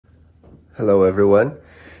Hello everyone.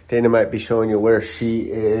 Dana might be showing you where she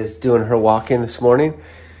is doing her walk-in this morning.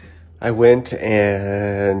 I went to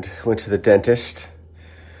the dentist.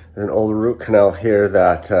 There's an old root canal here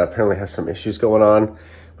that apparently has some issues going on,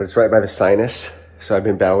 but it's right by the sinus. So I've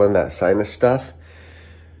been battling that sinus stuff.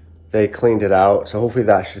 They cleaned it out, so hopefully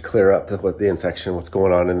that should clear up the infection, what's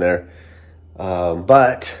going on in there.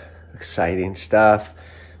 But exciting stuff.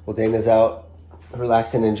 Well, Dana's out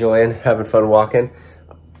relaxing, enjoying, having fun walking.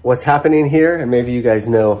 What's happening here, and maybe you guys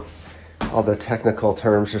know all the technical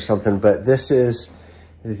terms or something, but this is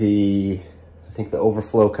I think the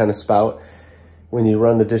overflow kind of spout. When you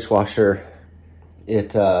run the dishwasher,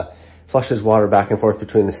 it flushes water back and forth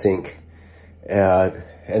between the sink.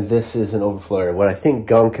 And this is an overflow area. What I think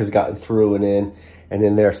gunk has gotten through and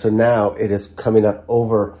in there. So now it is coming up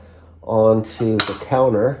over onto the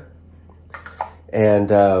counter and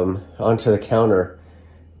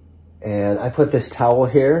And I put this towel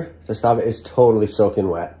here to stop it. It's totally soaking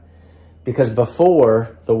wet. Because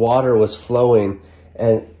before, the water was flowing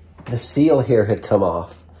and the seal here had come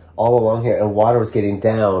off all along here, and water was getting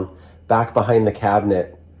down back behind the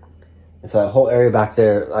cabinet. And so that whole area back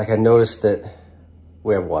there, like I noticed that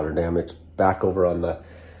we have water damage back over on the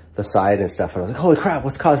side and stuff. And I was like, holy crap,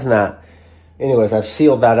 what's causing that? Anyways, I've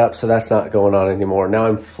sealed that up, so that's not going on anymore. Now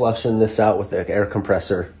I'm flushing this out with the air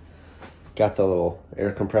compressor. Got the little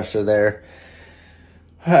air compressor there.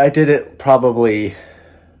 I did it probably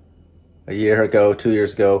a year ago, 2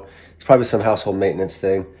 years ago. It's probably some household maintenance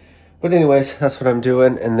thing. But anyways, that's what I'm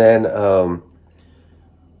doing. And then we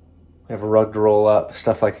have a rug to roll up,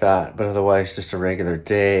 stuff like that. But otherwise, just a regular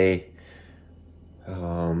day.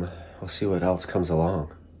 We'll see what else comes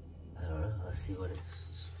along. I don't know. Let's see what it's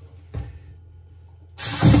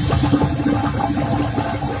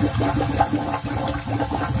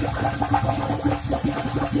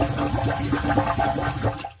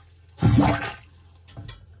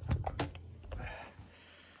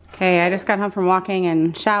Okay, I just got home from walking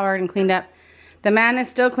and showered and cleaned up. The man is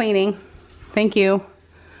still cleaning. Thank you.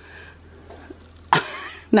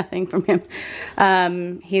 Nothing from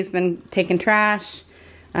him. He's been taking trash,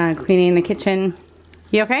 cleaning the kitchen.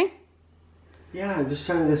 You okay? Yeah, I'm just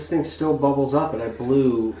trying to, this thing still bubbles up and I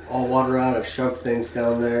blew all water out. I've shoved things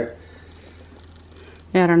down there.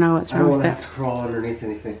 Yeah, I don't know what's wrong with it. I don't want to have to crawl underneath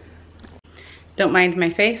anything. Don't mind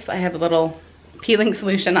my face. I have a little peeling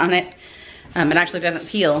solution on it. It actually doesn't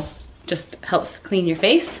peel, just helps clean your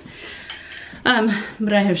face.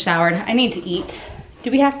 But I have showered. I need to eat.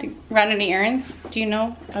 Do we have to run any errands? Do you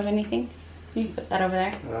know of anything? Can you put that over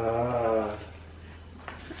there?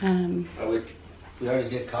 We already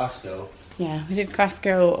did Costco. Yeah, we did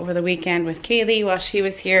Costco over the weekend with Kaylee while she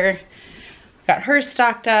was here. Got her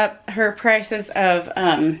stocked up. Her prices of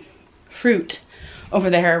fruit over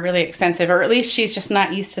there are really expensive, or at least she's just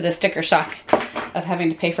not used to the sticker shock of having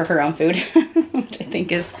to pay for her own food, which I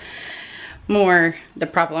think is more the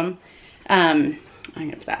problem. I'm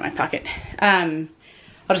gonna put that in my pocket.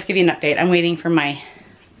 I'll just give you an update. I'm waiting for my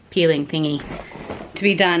peeling thingy to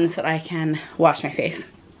be done so that I can wash my face.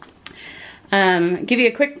 Give you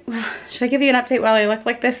a quick, should I give you an update while I look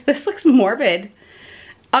like this? This looks morbid.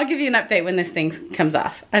 I'll give you an update when this thing comes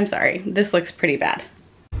off. I'm sorry, this looks pretty bad.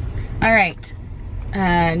 All right,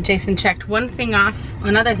 Jason checked one thing off,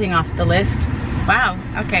 another thing off the list. Wow,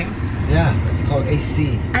 okay. Yeah, it's called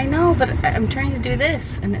AC. I know, but I'm trying to do this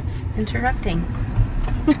and it's interrupting.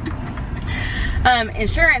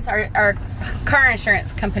 Insurance, our car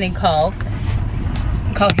insurance company called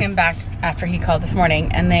him back after he called this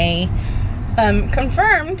morning, and they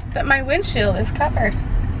confirmed that my windshield is covered.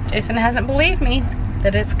 Jason hasn't believed me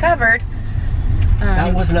that it's covered.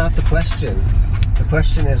 That was not the question. The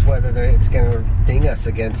question is whether it's going to ding us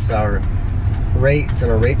against our rates,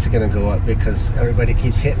 and our rates are going to go up because everybody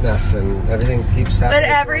keeps hitting us and everything keeps happening. But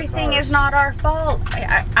everything is not our fault.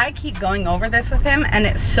 I keep going over this with him and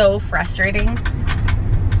it's so frustrating.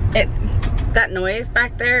 That noise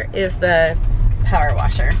back there is the power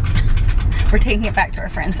washer. We're taking it back to our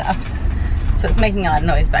friend's house. So it's making a lot of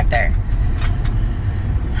noise back there.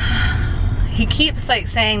 He keeps like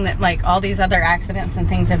saying that like all these other accidents and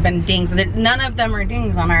things have been dings. None of them are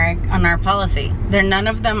dings on our policy. None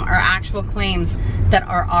of them are actual claims that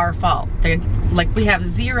are our fault. They're like, we have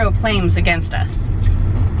 0 claims against us.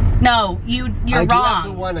 No, you're wrong. I do have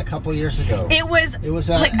the one a couple years ago. It was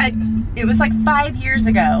like 5 years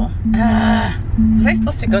ago. Was I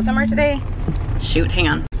supposed to go somewhere today? Shoot, hang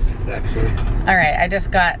on. Actually. All right, I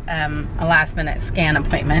just got a last minute scan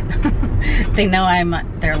appointment. They know I'm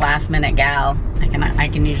their last minute gal. I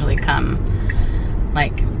can usually come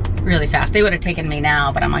like really fast. They would have taken me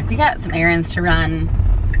now, but I'm like, we got some errands to run.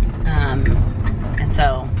 And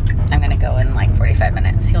so I'm gonna go in like 45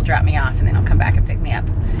 minutes. He'll drop me off and then he'll come back and pick me up.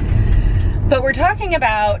 But we're talking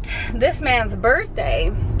about this man's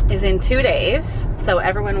birthday is in 2 days. So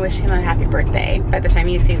everyone wish him a happy birthday. By the time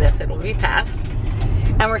you see this, it will be past.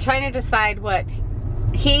 And we're trying to decide what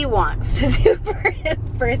he wants to do for his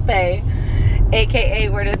birthday. AKA,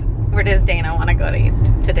 where does Dana want to go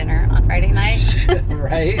to dinner on Friday night?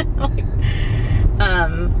 Right? Like,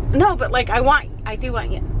 no, but like I do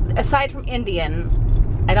want, aside from Indian,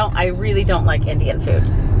 I really don't like Indian food.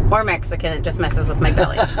 Or Mexican, it just messes with my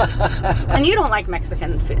belly. And you don't like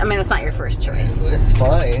Mexican food. I mean, it's not your first choice. It's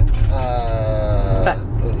fine. But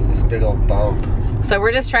ooh, this big old bump. So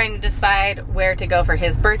we're just trying to decide where to go for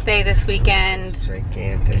his birthday this weekend. It's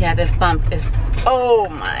gigantic. Yeah, this bump is, oh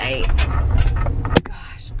my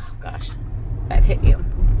gosh, oh gosh, that hit you.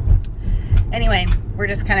 Anyway, we're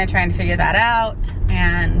just kind of trying to figure that out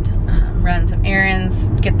and run some errands,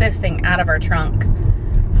 get this thing out of our trunk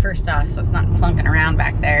first off so it's not clunking around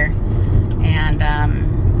back there. And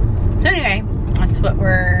so anyway, that's what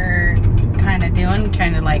we're kind of doing,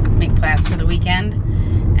 trying to like make plans for the weekend.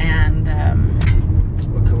 And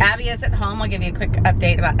Abby is at home. I'll give you a quick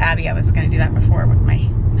update about Abby. I was going to do that before when my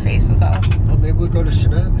face was off. Well, maybe we'll go to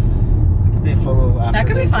Chinook's. It could be a fun little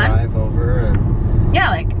afternoon drive over. And yeah,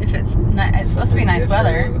 like if it's supposed to be nice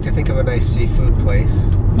weather. We could think of a nice seafood place.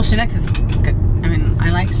 Well, Chinook's is good. I mean, I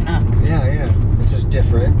like Chinook's. Yeah, yeah. It's just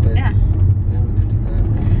different, but yeah, we could do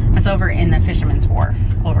that. It's over in the Fisherman's Wharf,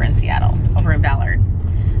 over in Seattle, over in Ballard.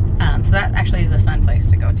 So that actually is a fun place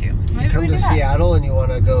to go to. So if you come to Seattle and you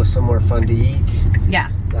want to go somewhere fun to eat,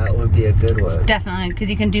 yeah, that would be a good one. Definitely, because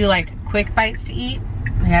you can do like quick bites to eat.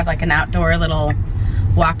 They have like an outdoor little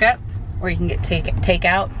walk up where you can get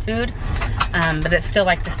takeout food, but it's still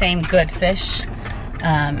like the same good fish.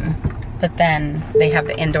 But then they have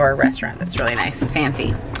the indoor restaurant that's really nice and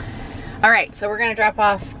fancy. All right, so we're gonna drop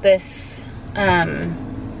off this, what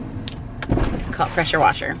do you call it, pressure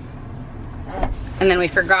washer. And then we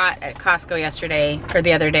forgot at Costco yesterday, or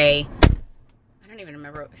the other day, I don't even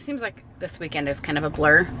remember. It seems like this weekend is kind of a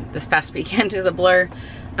blur. This past weekend is a blur.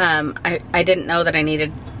 I didn't know that I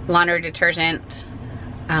needed laundry detergent.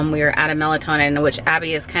 We were out of melatonin, which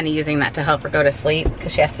Abby is kind of using that to help her go to sleep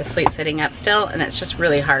because she has to sleep sitting up still, and it's just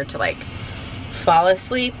really hard to like fall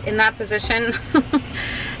asleep in that position.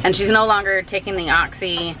 And she's no longer taking the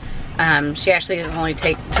Oxy. She actually has only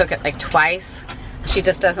took it like twice. She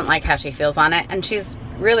just doesn't like how she feels on it, and she's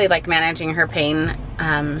really like managing her pain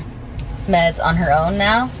meds on her own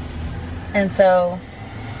now. And so,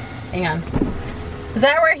 hang on. Is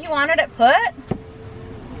that where he wanted it put?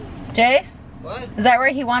 Jace? What? Is that where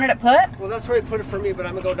he wanted it put? Well, that's where he put it for me, but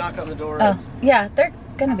I'm gonna go knock on the door. Oh, yeah, they're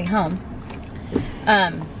gonna be home.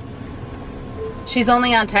 She's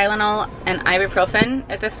only on Tylenol and ibuprofen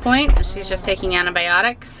at this point. She's just taking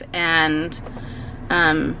antibiotics, and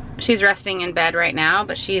she's resting in bed right now,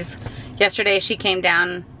 but yesterday she came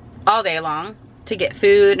down all day long to get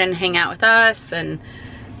food and hang out with us, and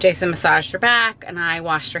Jason massaged her back, and I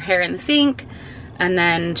washed her hair in the sink, and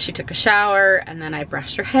then she took a shower, and then I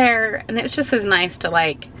brushed her hair, and it's just as nice to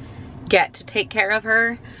like get to take care of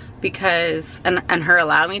her because, and her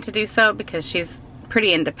allow me to do so because she's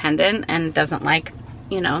pretty independent and doesn't like,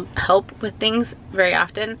 you know, help with things very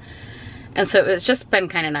often. And so it's just been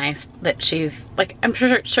kind of nice that she's like, I'm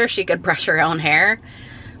sure she could brush her own hair,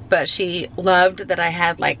 but she loved that I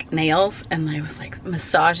had like nails, and I was like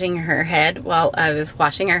massaging her head while I was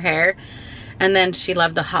washing her hair. And then she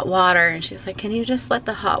loved the hot water, and she's like, can you just let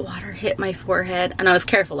the hot water hit my forehead? And I was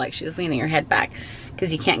careful, like she was leaning her head back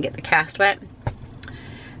because you can't get the cast wet.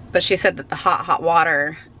 But she said that the hot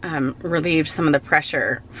water relieved some of the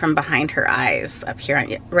pressure from behind her eyes up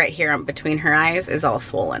here, right here between her eyes is all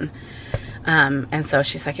swollen. And so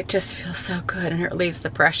she's like, it just feels so good, and it relieves the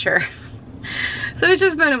pressure. So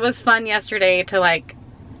it was fun yesterday to like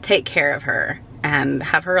take care of her and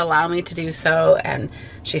have her allow me to do so. And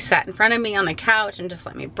she sat in front of me on the couch and just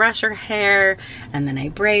let me brush her hair, and then I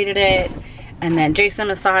braided it, and then Jason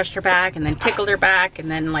massaged her back and then tickled her back, and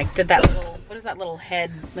then like did that little, what is that little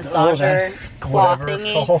head massager claw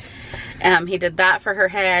thingy? He did that for her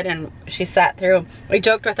head, and she sat through. We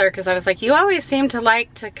joked with her because I was like, you always seem to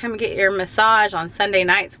like to come get your massage on Sunday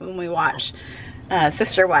nights when we watch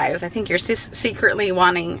Sister Wives. I think you're secretly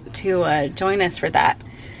wanting to join us for that.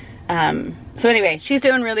 So anyway, she's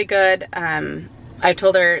doing really good. I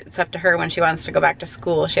told her it's up to her when she wants to go back to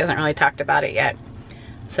school. She hasn't really talked about it yet.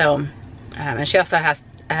 So, and she also has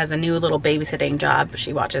a new little babysitting job.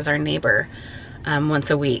 She watches our neighbor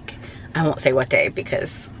once a week. I won't say what day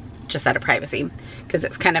because just out of privacy, because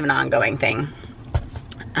it's kind of an ongoing thing.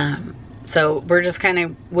 So we're just kind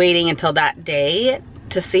of waiting until that day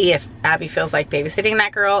to see if Abby feels like babysitting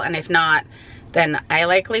that girl, and if not, then I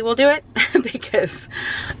likely will do it because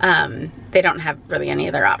they don't have really any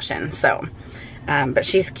other options. So, but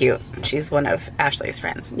she's cute. She's one of Ashley's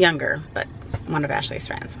friends, younger, but one of Ashley's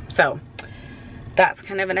friends. So that's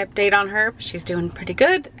kind of an update on her. She's doing pretty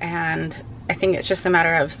good, and I think it's just a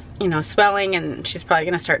matter of, you know, swelling, and she's probably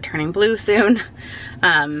gonna start turning blue soon.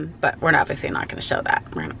 But we're obviously not gonna show that,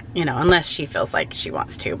 you know, unless she feels like she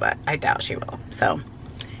wants to, but I doubt she will. So,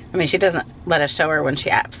 I mean, she doesn't let us show her when she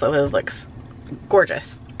absolutely looks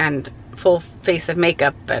gorgeous and full face of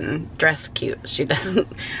makeup and dressed cute. She doesn't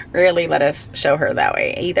really let us show her that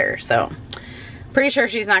way either. So pretty sure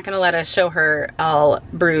she's not gonna let us show her all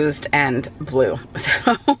bruised and blue.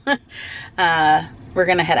 So we're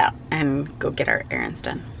gonna head out and go get our errands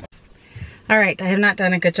done. All right, I have not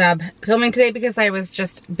done a good job filming today because I was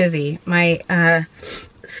just busy. My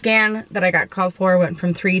scan that I got called for went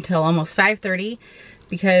from 3 till almost 5:30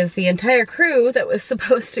 because the entire crew that was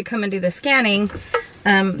supposed to come and do the scanning,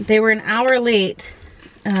 they were an hour late.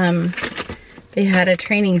 They had a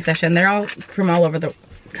training session. They're all from all over the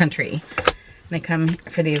country. They come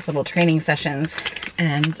for these little training sessions,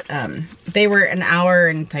 and they were an hour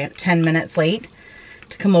and 10 minutes late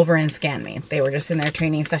to come over and scan me. They were just in their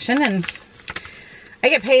training session, and I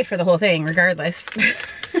get paid for the whole thing regardless.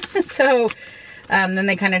 So then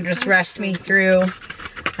they kind of just rushed me through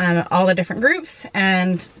all the different groups,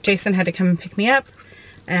 and Jason had to come and pick me up,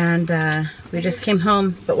 and we just came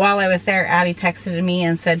home. But while I was there, Abby texted me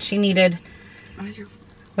and said she needed,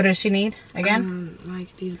 what does she need again?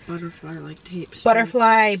 Like these butterfly like tapes.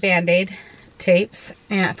 Butterfly Band-Aid tapes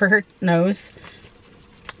and for her nose.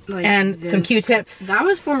 Like and some Q-tips. That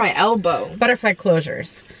was for my elbow. Butterfly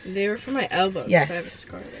closures. They were for my elbow. Yes. I have a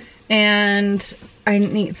scar there. And I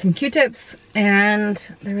need some Q-tips, and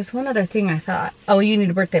there was one other thing I thought. Oh, you need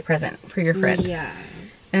a birthday present for your friend. Yeah.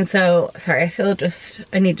 And so, sorry, I feel just,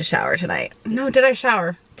 I need to shower tonight. No, did I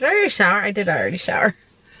shower? Did I already shower? I did already shower.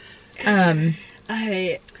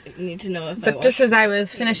 I need to know if But just as I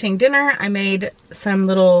was finishing dinner, I made some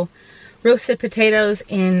little roasted potatoes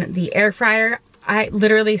in the air fryer.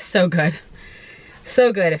 Literally so good.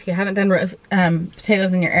 So good. If you haven't done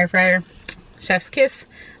potatoes in your air fryer, chef's kiss.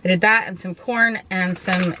 I did that and some corn and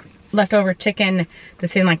some leftover chicken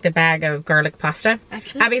that's in like the bag of garlic pasta.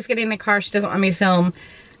 Actually, Abby's getting in the car. She doesn't want me to film.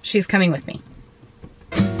 She's coming with me.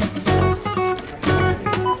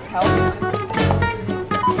 help. Can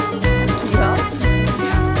you help?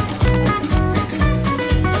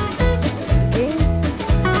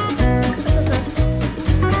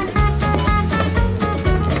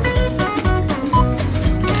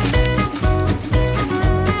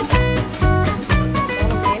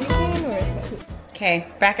 Okay,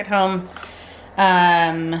 back at home.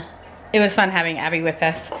 It was fun having Abby with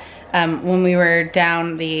us. When we were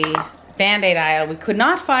down the Band-Aid aisle, we could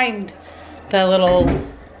not find the little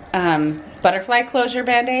butterfly closure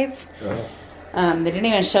Band-Aids. They didn't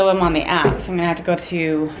even show them on the app, so I'm gonna have to go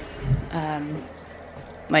to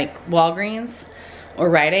like Walgreens or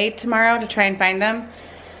Rite Aid tomorrow to try and find them,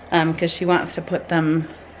 because she wants to put them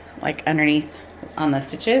like underneath on the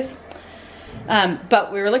stitches.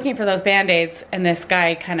 But we were looking for those Band-Aids, and this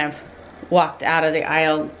guy kind of walked out of the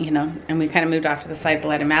aisle, you know, and we kind of moved off to the side to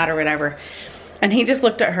let him out or whatever. And he just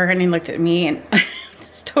looked at her and he looked at me and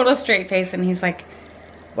just total straight face, and he's like,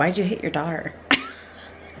 "Why'd you hit your daughter?"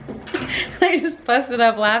 And I just busted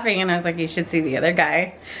up laughing, and I was like, "You should see the other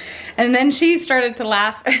guy." And then she started to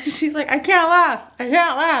laugh, and she's like, "I can't laugh. I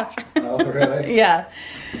can't laugh." Oh, really? Yeah.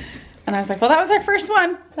 And I was like, "Well, that was our first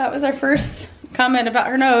one. That was our first comment about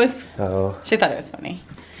her nose." Oh. She thought it was funny.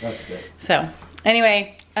 That's good. So,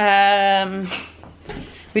 anyway,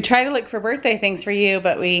 we try to look for birthday things for you,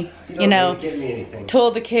 but we, you know, get me anything.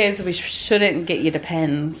 Told the kids we shouldn't get you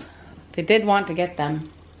Depends. They did want to get them.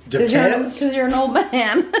 Depends? Because you're an old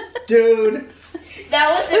man. Dude.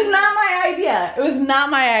 That It was not my idea. It was not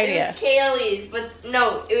my idea. It was Kaylee's, but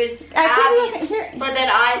no, it was I Abby's. here. But then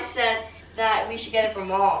I said that we should get it from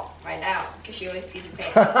Mall right now because she always pees her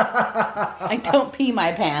pants. I don't pee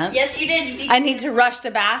my pants. Yes, you did. I need to rush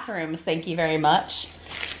to bathrooms. Thank you very much.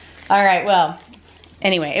 All right, well,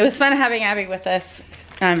 anyway, it was fun having Abby with us.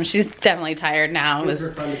 She's definitely tired now. It was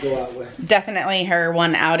fun to go out with. Definitely her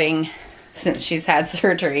one outing since she's had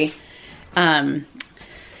surgery.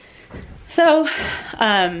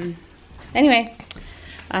 Anyway,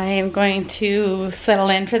 I am going to settle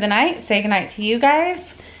in for the night, say goodnight to you guys,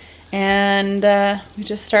 and we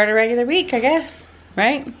just start a regular week, I guess,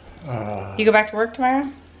 right? You go back to work tomorrow?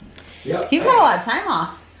 Yep. You've got a lot of time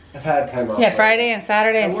off. I've had time off. Yeah, Friday and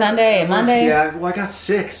Saturday and Sunday and Monday. Yeah, well, I got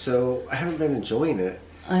sick, so I haven't been enjoying it.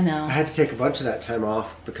 I know. I had to take a bunch of that time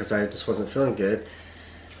off because I just wasn't feeling good.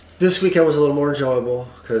 This weekend was a little more enjoyable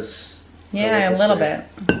because yeah, a little bit.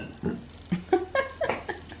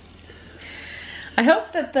 I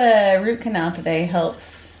hope that the root canal today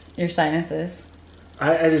helps your sinuses.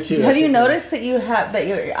 I do too. Have you noticed that your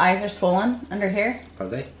eyes are swollen under here? Are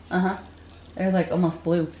they? Uh-huh. They're like almost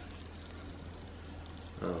blue.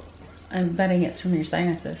 Oh. I'm betting it's from your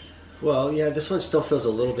sinuses. Well, yeah, this one still feels a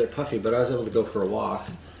little bit puffy, but I was able to go for a walk.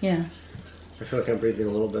 Yeah. I feel like I'm breathing a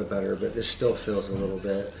little bit better, but this still feels a little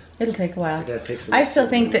bit. It'll take a while. I still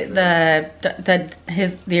think that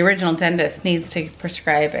the original dentist needs to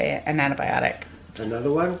prescribe an antibiotic.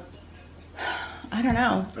 Another one? I don't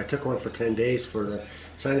know. I took one for 10 days for the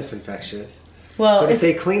sinus infection. Well, but if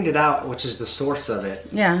they cleaned it out, which is the source of it,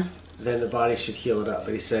 yeah, then the body should heal it up.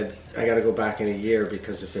 But he said I got to go back in a year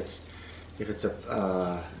because if it's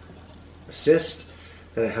a cyst,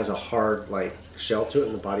 then it has a hard like shell to it,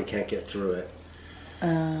 and the body can't get through it.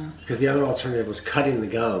 Because the other alternative was cutting the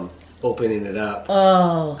gum, opening it up,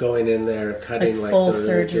 going in there, cutting like full the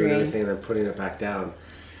surgery, and everything, and then putting it back down.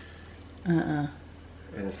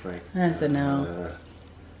 And it's like that's a no.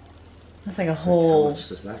 That's like a whole. How much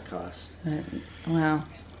does that cost? Wow.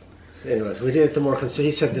 Anyways, we did it the more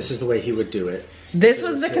he said this is the way he would do it. This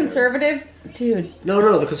was the conservative, dude.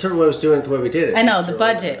 No, the conservative way was doing it the way we did it. I know the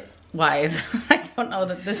budget wise. I don't know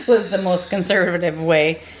that this was the most conservative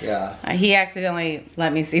way. Yeah. He accidentally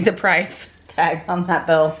let me see the price tag on that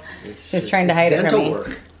bill. He was trying to hide it from me.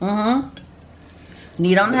 Work. When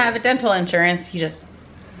you don't have a dental insurance, you just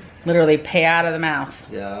literally pay out of the mouth.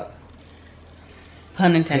 Yeah.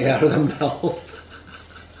 Pun intended. Pay out of the mouth.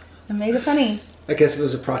 I made it funny. I guess if it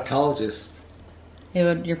was a proctologist.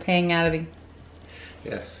 You're paying out of the...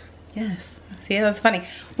 Yes. Yes. See, that's funny.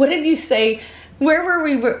 What did you say? Where were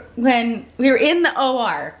we when we were in the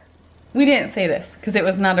OR? We didn't say this because it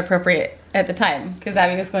was not appropriate at the time because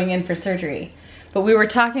Abby was going in for surgery. But we were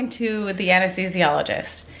talking to the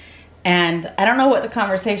anesthesiologist. And I don't know what the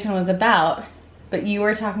conversation was about, but you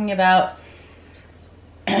were talking about...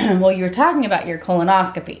 well, you were talking about your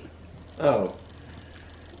colonoscopy. Oh.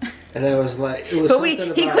 And I was like, it was but he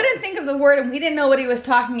couldn't think of the word, and we didn't know what he was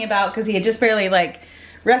talking about because he had just barely like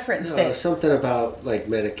referenced it. Something about like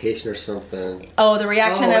medication or something. Oh, the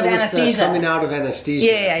reaction of anesthesia. Coming out of anesthesia.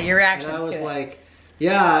 Yeah, your reaction. And I was like,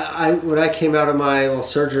 yeah, when I came out of my little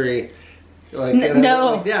surgery, like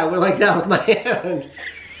no, I went like that with my hand,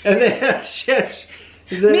 and then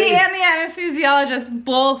me and the anesthesiologist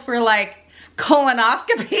both were like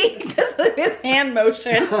colonoscopy because of his hand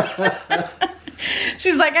motion.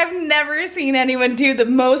 She's like, I've never seen anyone do the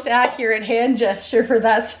most accurate hand gesture for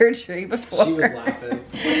that surgery before. She was laughing.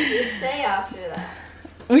 What did you say after that?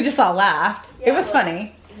 We just all laughed. Yeah, it was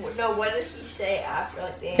funny. No, what did he say after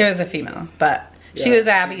like the... It was a female, but she was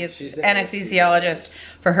Abby's anesthesiologist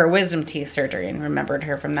for her wisdom teeth surgery and remembered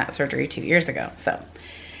her from that surgery 2 years ago. So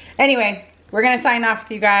anyway, we're going to sign off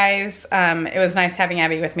with you guys. It was nice having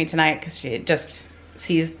Abby with me tonight because she just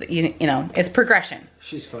sees, you know, it's progression.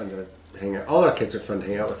 She's fun to hang out. All our kids are fun to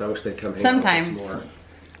hang out with. I wish they'd come hang out with us more.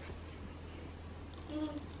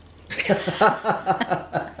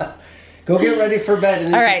 Go get ready for bed.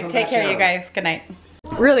 And all right, take care, you guys. Good night.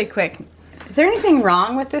 Really quick, is there anything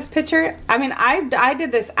wrong with this picture? I mean, I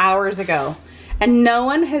did this hours ago, and no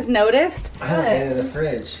one has noticed. I haven't been in the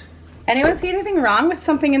fridge. Anyone see anything wrong with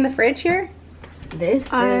something in the fridge here?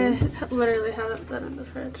 I literally haven't been in the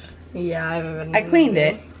fridge. Yeah, I haven't been. I cleaned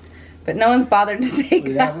it, but no one's bothered to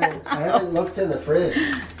take that out. I haven't looked in the fridge.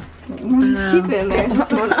 Just keep it in there.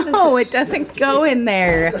 No, it doesn't go in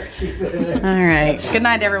there. Just keep it in there. All right. Good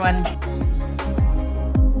night, everyone.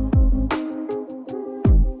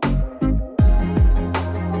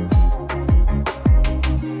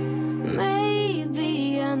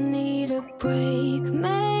 Maybe I need a break.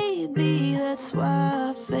 Maybe that's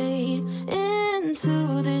why I fade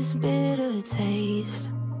into this bitter taste.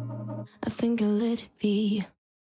 I think I'll let it be.